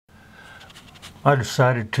I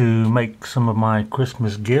decided to make some of my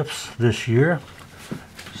Christmas gifts this year,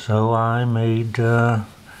 so I made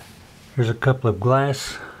here's a couple of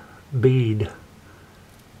glass bead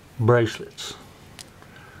bracelets.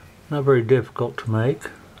 Not very difficult to make.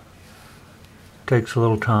 Takes a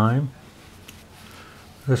little time.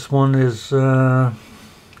 This one is see,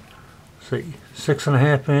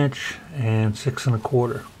 6.5 inch and 6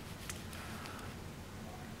 1/4.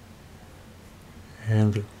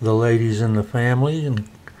 And the ladies in the family and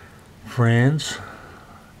friends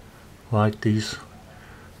like these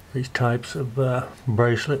types of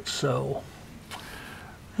bracelets, so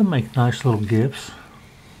they make nice little gifts.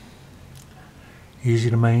 Easy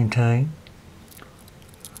to maintain.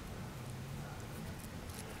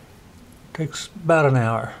 Takes about an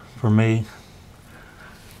hour for me.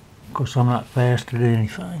 Of course, I'm not fast at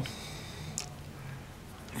anything.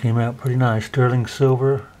 Came out pretty nice. Sterling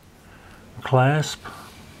silver clasp.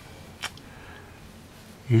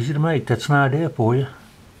 Easy to make. That's an idea for you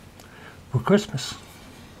for Christmas.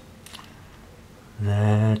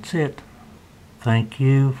 That's it. Thank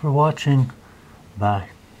you for watching. Bye.